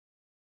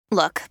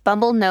Look,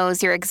 Bumble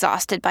knows you're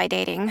exhausted by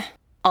dating.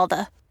 All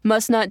the,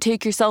 must not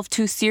take yourself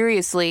too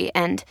seriously,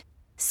 and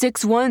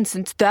 6'1"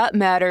 since that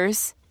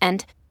matters.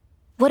 And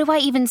what do I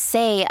even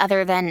say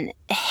other than,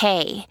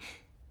 hey?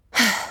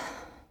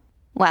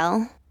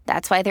 Well,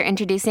 that's why they're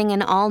introducing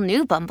an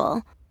all-new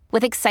Bumble,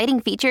 with exciting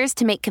features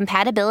to make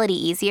compatibility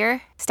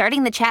easier,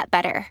 starting the chat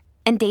better,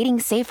 and dating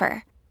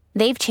safer.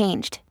 They've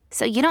changed,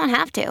 so you don't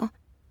have to.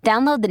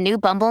 Download the new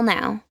Bumble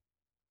now.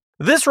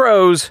 This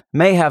rose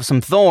may have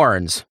some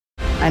thorns.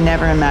 I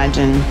never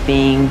imagined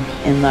being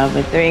in love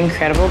with three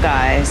incredible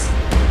guys,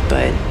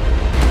 but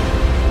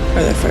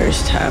for the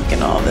first time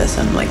in all this,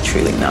 I'm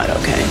truly not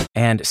okay.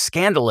 And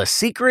scandalous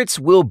secrets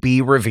will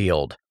be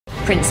revealed.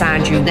 Prince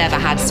Andrew never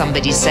had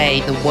somebody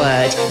say the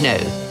word no.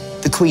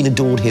 The Queen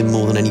adored him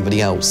more than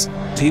anybody else.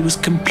 He was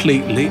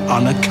completely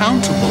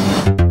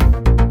unaccountable.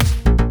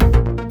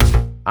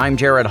 I'm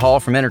Jared Hall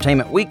from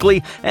Entertainment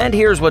Weekly, and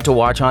here's what to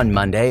watch on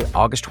Monday,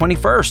 August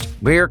 21st.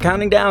 We're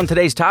counting down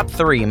today's top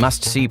 3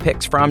 must-see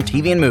picks from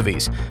TV and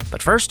movies.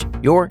 But first,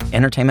 your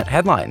entertainment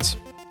headlines.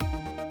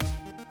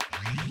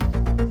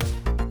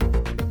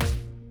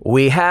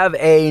 We have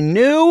a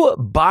new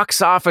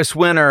box office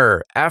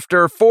winner.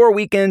 After 4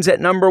 weekends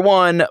at number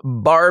 1,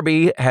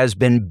 Barbie has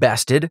been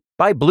bested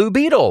by Blue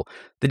Beetle.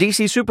 The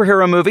DC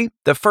superhero movie,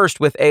 the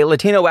first with a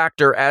Latino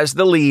actor as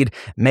the lead,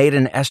 made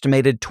an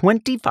estimated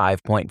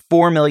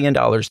 $25.4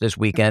 million this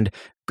weekend,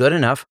 good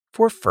enough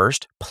for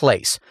first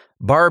place.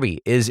 Barbie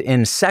is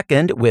in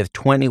second with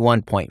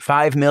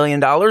 $21.5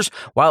 million,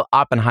 while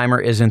Oppenheimer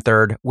is in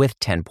third with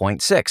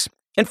 $10.6.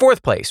 In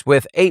fourth place,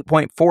 with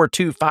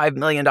 $8.425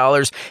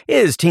 million,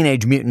 is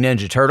Teenage Mutant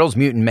Ninja Turtles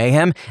Mutant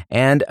Mayhem,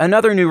 and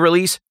another new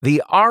release,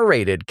 the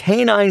R-rated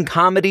canine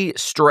comedy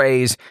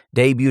Strays,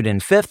 debuted in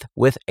fifth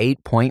with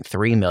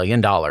 $8.3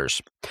 million.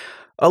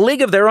 A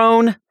League of Their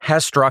Own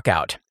has struck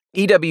out.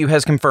 EW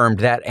has confirmed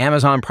that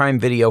Amazon Prime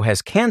Video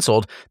has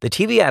canceled the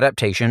TV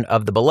adaptation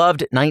of the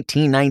beloved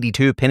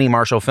 1992 Penny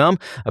Marshall film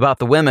about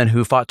the women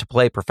who fought to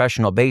play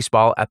professional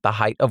baseball at the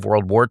height of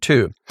World War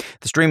II.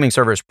 The streaming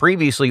service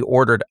previously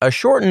ordered a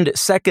shortened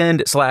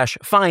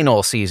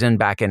second/final season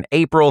back in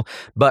April,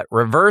 but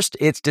reversed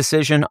its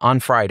decision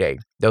on Friday.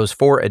 Those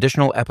 4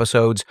 additional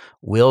episodes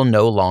will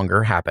no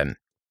longer happen.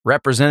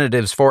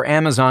 Representatives for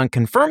Amazon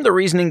confirmed the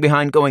reasoning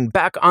behind going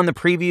back on the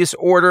previous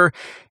order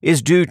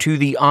is due to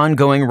the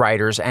ongoing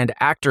writers and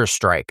actors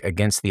strike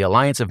against the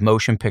Alliance of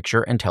Motion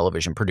Picture and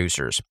Television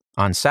Producers.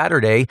 On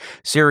Saturday,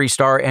 series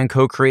star and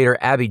co-creator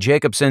Abby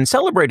Jacobson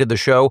celebrated the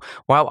show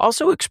while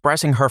also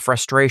expressing her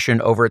frustration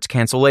over its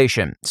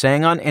cancellation,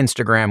 saying on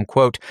Instagram,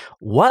 quote,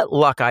 "What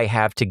luck I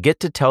have to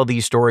get to tell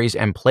these stories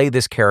and play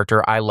this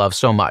character I love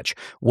so much.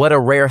 What a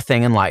rare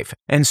thing in life.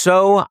 And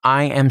so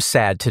I am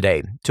sad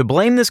today. To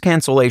blame this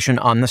cancellation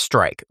on the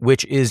strike,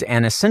 which is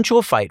an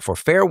essential fight for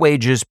fair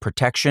wages,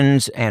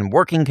 protections, and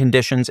working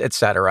conditions,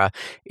 etc.,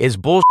 is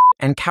bullshit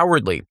and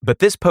cowardly. But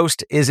this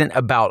post isn't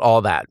about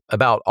all that,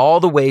 about all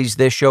the ways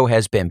this show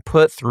has been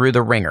put through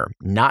the ringer.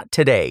 Not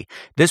today.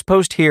 This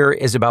post here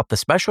is about the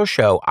special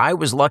show I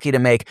was lucky to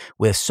make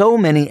with so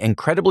many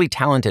incredibly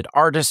talented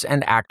artists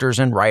and actors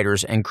and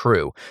writers and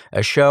crew.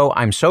 A show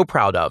I'm so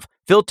proud of,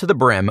 filled to the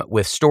brim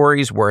with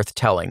stories worth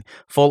telling,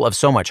 full of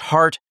so much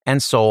heart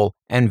and soul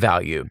and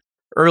value."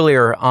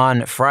 Earlier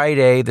on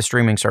Friday, the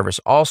streaming service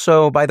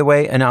also, by the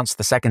way, announced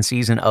the second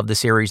season of the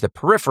series The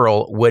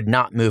Peripheral would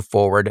not move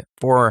forward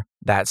for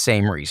that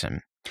same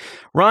reason.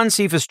 Ron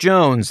Cephas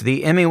Jones,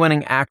 the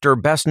Emmy-winning actor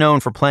best known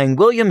for playing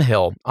William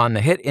Hill on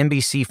the hit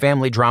NBC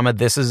family drama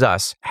This Is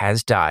Us,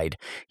 has died.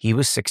 He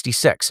was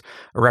 66.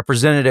 A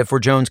representative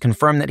for Jones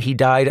confirmed that he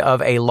died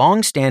of a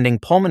long-standing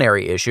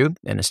pulmonary issue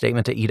in a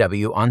statement to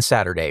EW on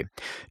Saturday.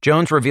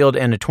 Jones revealed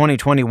in a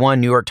 2021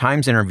 New York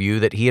Times interview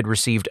that he had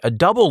received a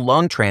double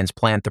lung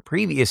transplant the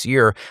previous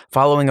year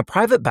following a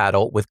private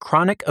battle with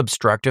chronic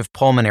obstructive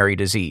pulmonary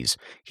disease.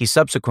 He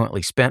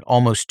subsequently spent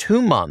almost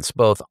 2 months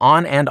both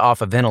on and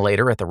off a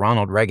ventilator at the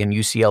Ronald Reagan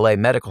UCLA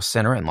Medical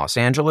Center in Los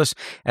Angeles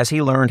as he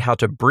learned how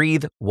to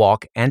breathe,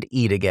 walk, and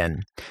eat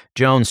again.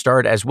 Jones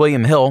starred as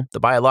William Hill, the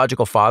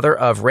biological father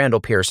of Randall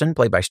Pearson,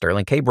 played by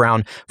Sterling K.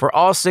 Brown, for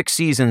all 6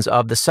 seasons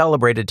of the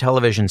celebrated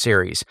television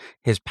series.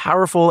 His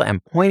powerful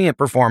and poignant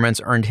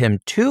performance earned him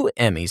 2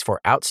 Emmys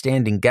for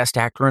Outstanding Guest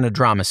Actor in a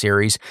Drama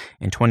Series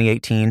in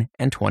 2018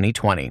 and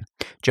 2020.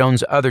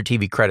 Jones' other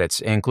TV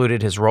credits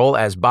included his role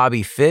as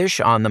Bobby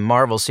Fish on the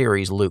Marvel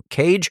series Luke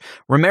Cage,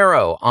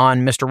 Romero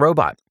on Mr.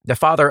 Robot, the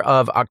father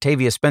of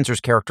Octavia Spencer's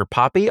character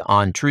Poppy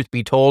on Truth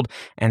Be Told,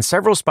 and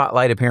several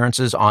spotlight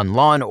appearances on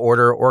Law &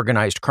 Order,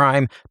 Organized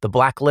Crime, The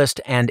Blacklist,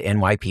 and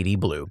NYPD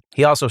Blue.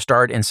 He also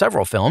starred in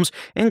several films,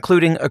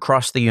 including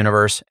Across the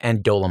Universe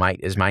and Dolomite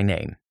Is My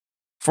Name.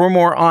 For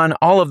more on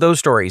all of those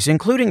stories,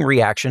 including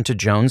reaction to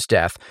Jones'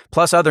 death,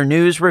 plus other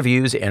news,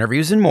 reviews,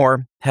 interviews, and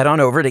more, head on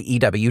over to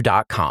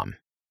EW.com.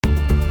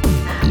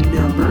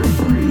 Number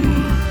 3.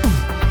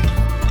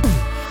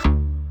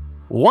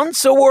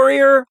 Once a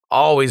warrior,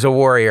 always a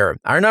warrior.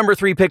 Our number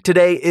 3 pick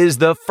today is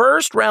the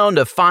first round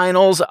of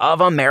finals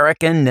of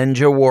American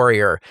Ninja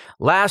Warrior.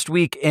 Last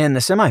week in the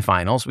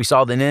semifinals, we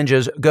saw the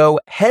ninjas go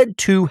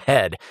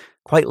head-to-head.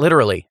 Quite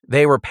literally,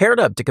 they were paired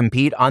up to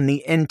compete on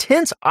the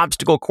intense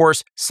obstacle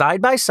course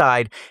side by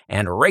side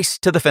and race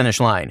to the finish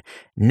line.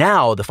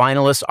 Now the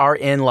finalists are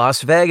in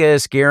Las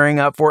Vegas, gearing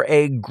up for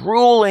a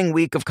grueling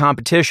week of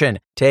competition.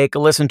 Take a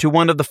listen to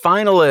one of the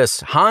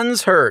finalists,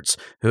 Hans Hertz,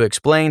 who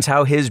explains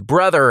how his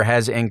brother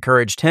has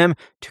encouraged him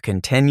to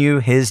continue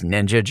his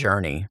ninja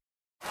journey.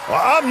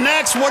 Well, up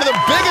next, one of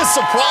the biggest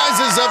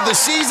surprises of the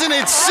season,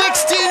 it's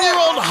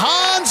 16-year-old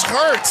Hans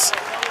Hertz.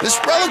 This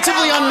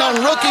relatively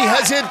unknown rookie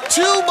has hit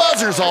 2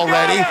 buzzers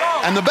already,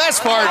 and the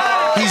best part,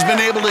 he's been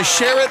able to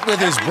share it with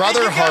his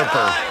brother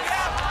Harper.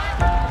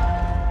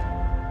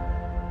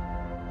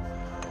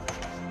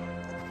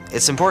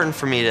 It's important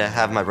for me to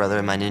have my brother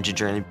in my ninja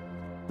journey.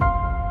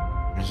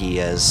 He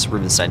has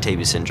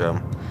Rubinstein-Taybu syndrome,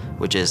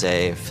 which is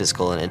a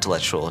physical and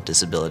intellectual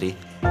disability.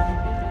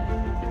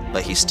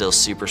 But he's still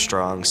super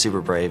strong, super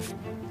brave,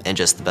 and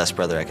just the best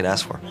brother I could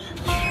ask for.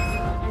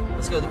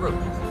 Let's go to the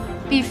room.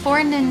 Before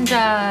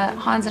Ninja,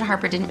 Hans and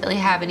Harper didn't really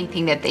have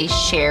anything that they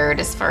shared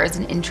as far as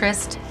an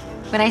interest.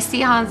 When I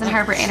see Hans and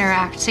Harper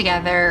interact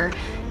together,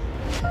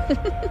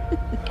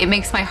 it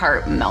makes my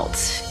heart melt.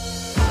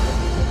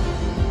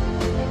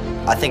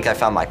 I think I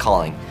found my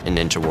calling in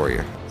Ninja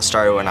Warrior. It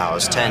started when I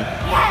was 10.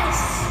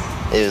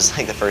 Yes! It was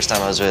like the first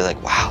time I was really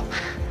like, wow,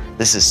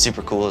 this is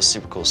super cool, it's a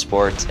super cool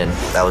sport. And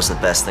that was the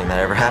best thing that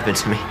ever happened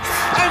to me.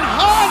 And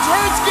Hans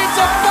Hertz gets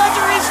a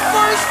buzzer his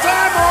first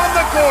time on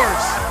the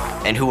course.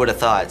 And who would have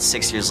thought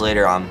 6 years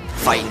later I'm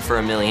fighting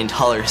for $1 million.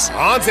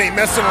 Hans ain't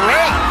messing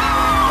around.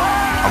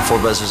 I'm 4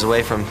 buzzers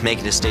away from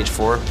making it to stage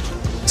 4.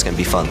 It's gonna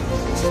be fun.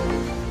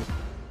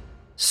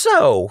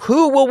 So,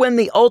 who will win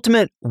the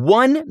ultimate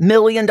 $1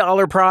 million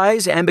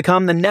prize and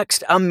become the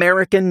next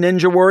American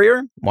Ninja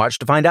Warrior? Watch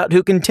to find out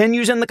who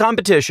continues in the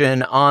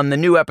competition on the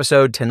new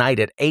episode tonight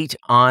at 8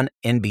 on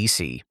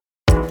NBC.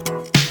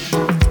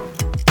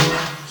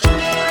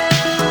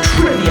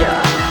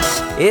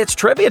 It's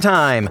trivia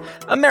time!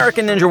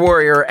 American Ninja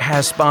Warrior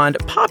has spawned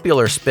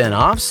popular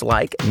spin-offs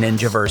like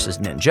Ninja vs.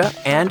 Ninja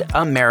and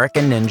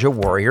American Ninja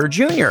Warrior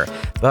Jr.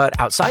 But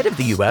outside of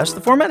the US,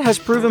 the format has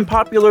proven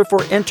popular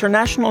for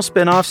international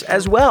spin-offs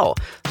as well.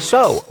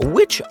 So,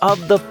 which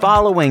of the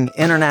following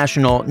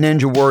international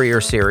Ninja Warrior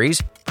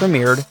series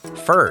premiered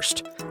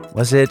first?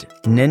 Was it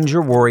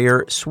Ninja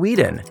Warrior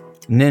Sweden,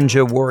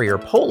 Ninja Warrior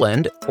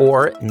Poland,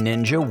 or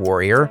Ninja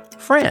Warrior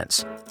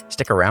France?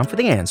 Stick around for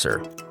the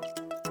answer.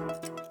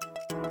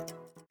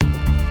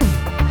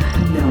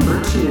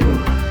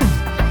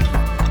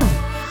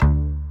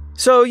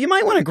 So you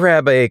might want to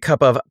grab a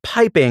cup of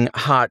piping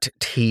hot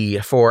tea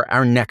for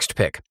our next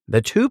pick. The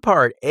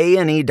 2-part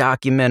A&E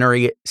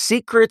documentary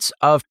Secrets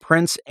of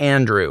Prince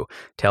Andrew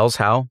tells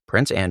how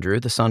Prince Andrew,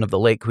 the son of the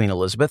late Queen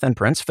Elizabeth and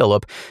Prince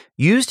Philip,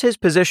 used his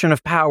position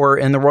of power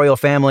in the royal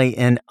family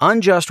in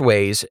unjust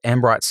ways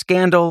and brought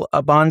scandal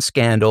upon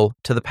scandal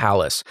to the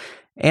palace.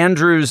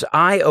 Andrew's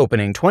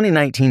eye-opening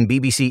 2019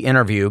 BBC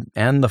interview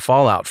and the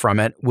fallout from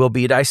it will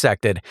be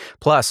dissected.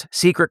 Plus,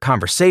 secret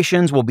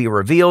conversations will be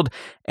revealed,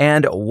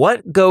 and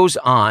what goes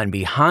on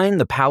behind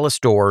the palace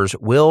doors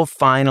will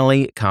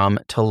finally come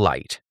to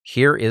light.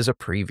 Here is a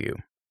preview.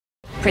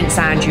 Prince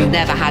Andrew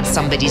never had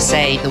somebody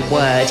say the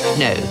word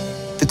no.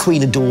 The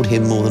Queen adored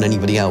him more than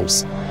anybody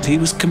else. He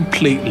was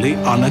completely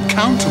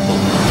unaccountable.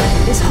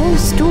 This whole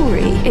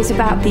story is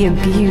about the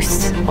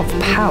abuse of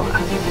power.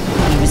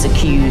 He was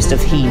accused of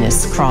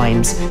heinous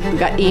crimes. We've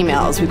got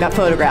emails, we've got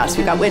photographs,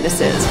 we've got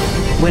witnesses.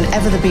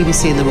 Whenever the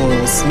BBC and the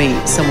royals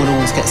meet, someone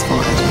always gets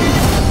fired.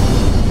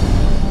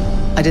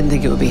 I didn't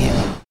think it would be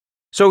him.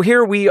 So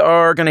here we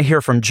are going to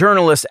hear from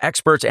journalists,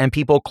 experts, and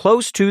people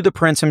close to the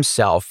prince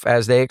himself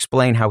as they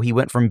explain how he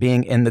went from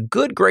being in the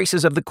good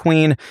graces of the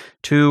Queen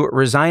to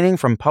resigning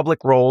from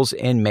public roles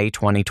in May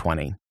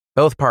 2020.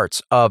 Both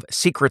parts of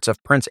Secrets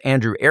of Prince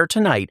Andrew air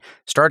tonight,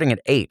 starting at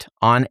 8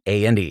 on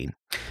A&E.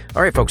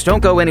 All right, folks,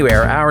 don't go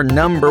anywhere. Our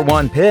number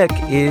 1 pick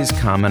is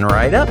coming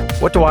right up.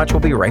 What to watch,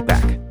 we'll be right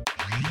back.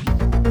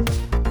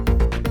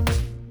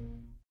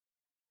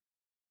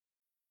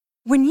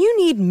 When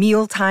you need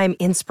mealtime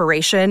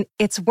inspiration,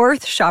 it's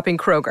worth shopping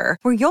Kroger,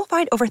 where you'll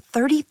find over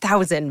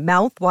 30,000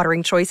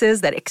 mouth-watering choices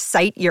that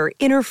excite your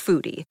inner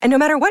foodie. And no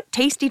matter what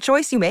tasty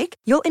choice you make,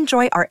 you'll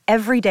enjoy our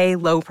everyday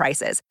low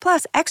prices,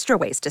 plus extra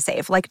ways to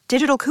save, like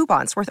digital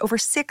coupons worth over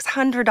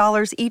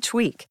 $600 each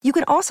week. You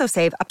can also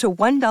save up to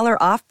 $1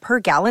 off per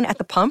gallon at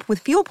the pump with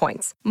fuel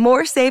points.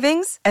 More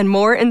savings and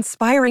more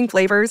inspiring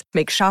flavors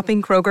make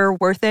shopping Kroger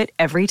worth it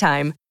every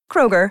time.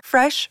 Kroger,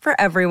 fresh for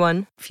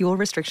everyone. Fuel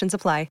restrictions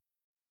apply.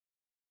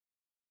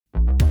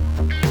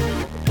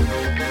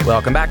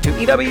 Welcome back to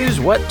EW's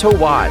What to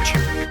Watch.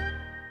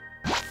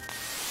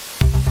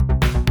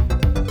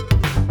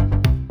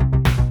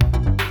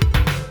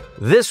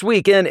 This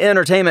week in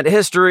entertainment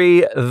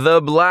history,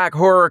 the black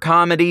horror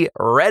comedy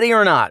Ready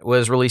or Not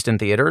was released in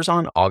theaters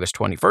on August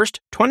 21st,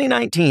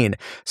 2019.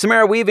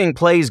 Samara Weaving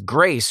plays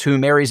Grace, who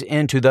marries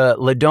into the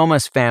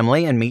Ladomas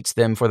family and meets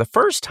them for the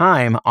first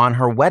time on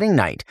her wedding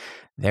night.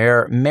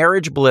 Their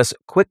marriage bliss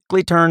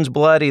quickly turns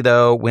bloody,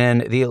 though,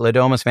 when the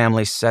Ladomas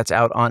family sets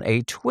out on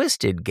a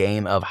twisted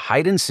game of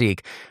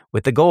hide-and-seek,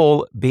 with the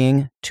goal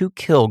being to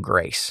kill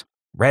Grace.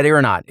 Ready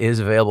or Not is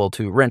available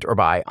to rent or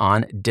buy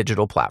on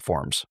digital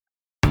platforms.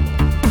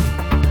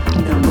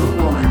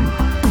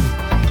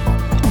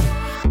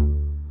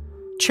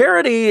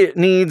 Charity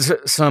needs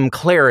some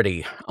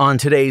clarity on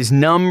today's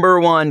number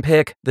one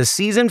pick, the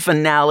season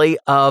finale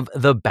of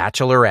The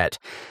Bachelorette.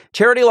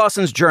 Charity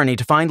Lawson's journey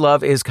to find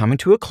love is coming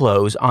to a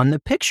close on the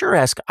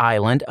picturesque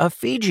island of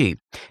Fiji.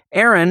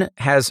 Aaron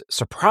has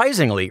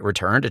surprisingly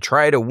returned to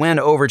try to win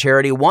over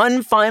Charity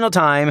one final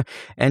time,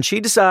 and she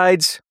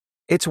decides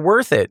it's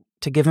worth it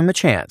to give him a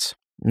chance.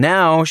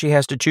 Now she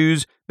has to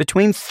choose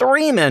between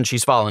three men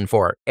she's fallen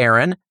for: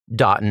 Aaron,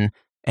 Dotun,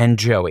 and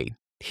Joey.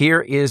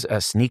 Here is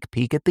a sneak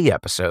peek at the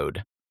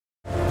episode.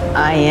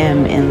 I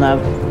am in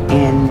love,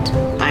 and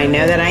I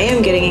know that I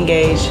am getting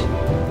engaged,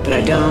 but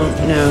I don't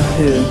know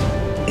who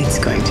it's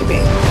going to be.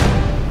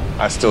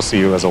 I still see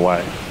you as a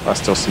wife. I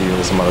still see you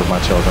as a mother of my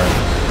children.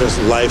 There's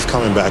life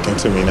coming back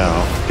into me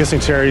now. Kissing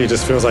Charity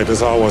just feels like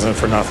this all wasn't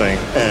for nothing,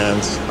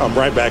 and I'm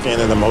right back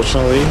in it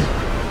emotionally.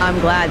 I'm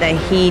glad that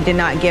he did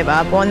not give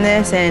up on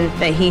this and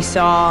that he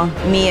saw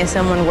me as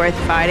someone worth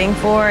fighting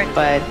for.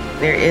 But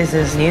there is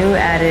this new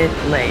added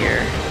layer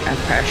of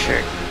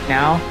pressure.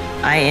 Now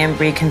I am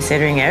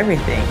reconsidering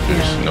everything.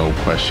 There's no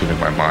question in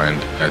my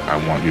mind that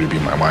I want you to be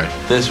my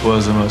wife. This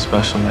was the most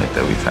special night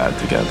that we've had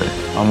together.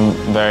 I'm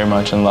very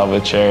much in love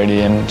with Charity,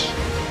 and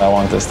I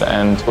want this to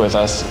end with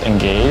us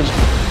engaged.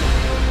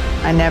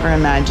 I never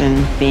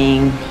imagined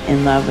being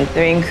in love with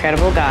three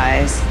incredible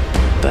guys,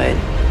 but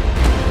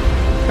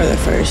for the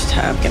first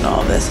time in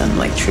all this, I'm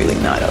like truly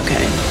not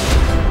okay.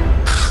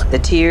 The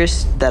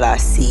tears that I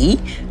see,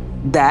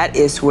 that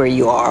is where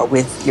you are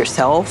with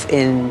yourself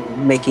in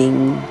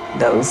making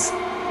those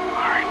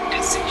hard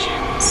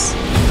decisions.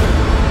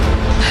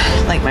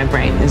 Like my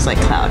brain is like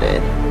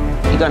clouded.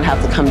 You're gonna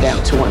have to come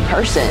down to one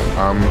person.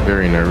 I'm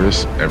very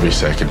nervous. Every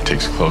second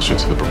takes closer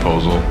to the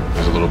proposal.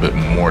 There's a little bit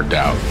more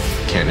doubt.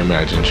 Can't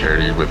imagine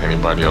Charity with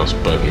anybody else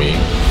but me.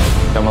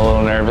 I'm a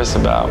little nervous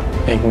about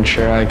making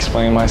sure I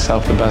explain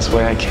myself the best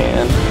way I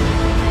can.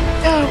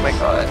 Oh my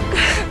God.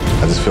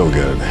 I just feel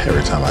good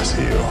every time I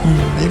see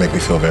you. You make me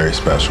feel very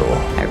special.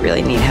 I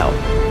really need help.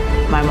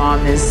 My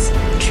mom is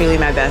truly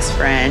my best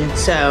friend,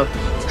 so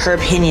her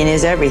opinion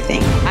is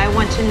everything. I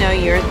want to know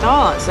your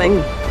thoughts. Like,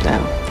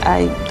 no,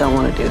 I don't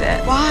want to do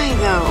that. Why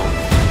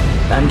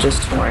though? I'm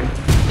just torn.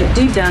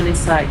 Deep down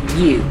inside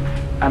you,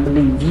 I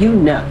believe you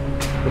know,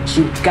 but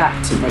you've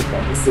got to make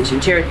that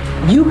decision. Charity,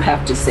 you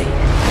have to say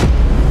it.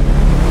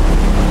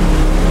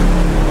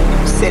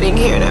 Sitting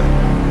here and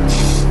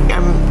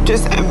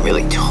I'm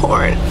really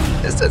torn.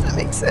 This doesn't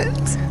make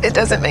sense. It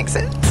doesn't make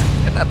sense.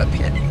 And I'm a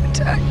panic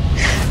attack.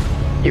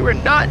 You were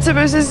not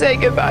supposed to say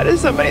goodbye to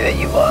somebody that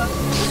you love.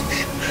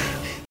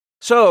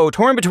 So,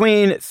 torn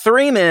between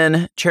three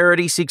men,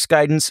 Charity seeks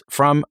guidance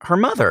from her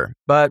mother,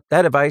 but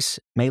that advice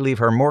may leave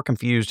her more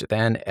confused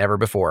than ever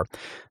before.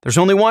 There's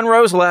only one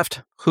rose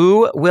left.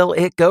 Who will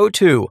it go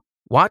to?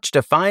 Watch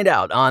to find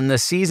out on the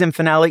season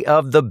finale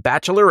of The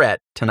Bachelorette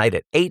tonight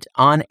at 8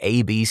 on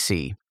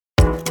ABC.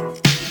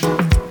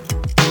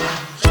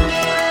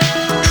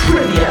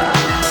 Trivia.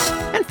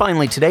 And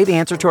finally today, the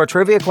answer to our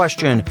trivia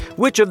question.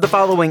 Which of the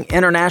following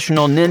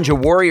international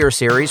Ninja Warrior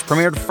series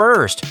premiered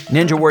first?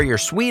 Ninja Warrior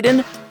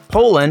Sweden,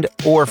 Poland,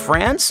 or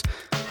France?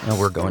 Now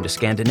we're going to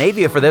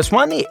Scandinavia for this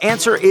one. The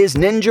answer is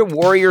Ninja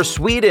Warrior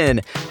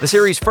Sweden. The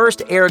series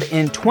first aired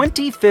in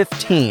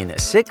 2015,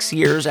 6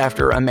 years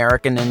after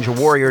American Ninja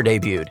Warrior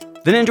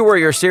debuted. The Ninja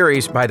Warrior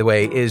series, by the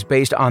way, is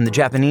based on the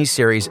Japanese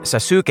series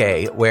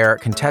Sasuke, where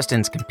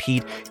contestants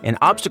compete in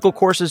obstacle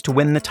courses to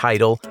win the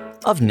title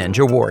of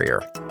Ninja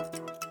Warrior.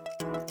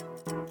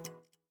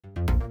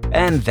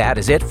 And that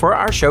is it for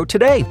our show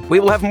today. We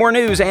will have more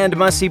news and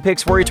must-see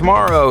picks for you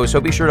tomorrow, so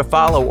be sure to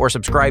follow or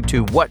subscribe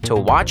to What to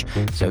Watch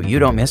so you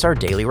don't miss our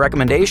daily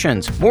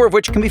recommendations, more of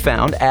which can be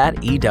found at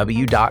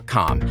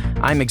EW.com.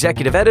 I'm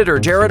Executive Editor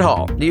Jared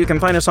Hall. You can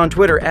find us on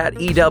Twitter at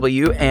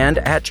EW and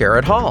at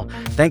Jared Hall.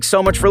 Thanks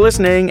so much for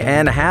listening,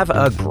 and have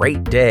a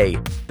great day.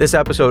 This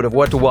episode of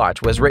What to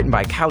Watch was written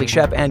by Callie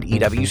Shep and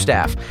EW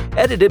staff,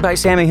 edited by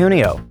Sammy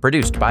Junio,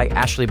 produced by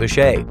Ashley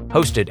Boucher,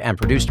 hosted and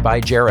produced by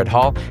Jared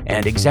Hall,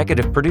 and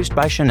executive produced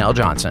by Chanel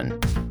Johnson.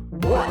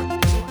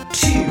 What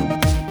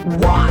to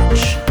Watch.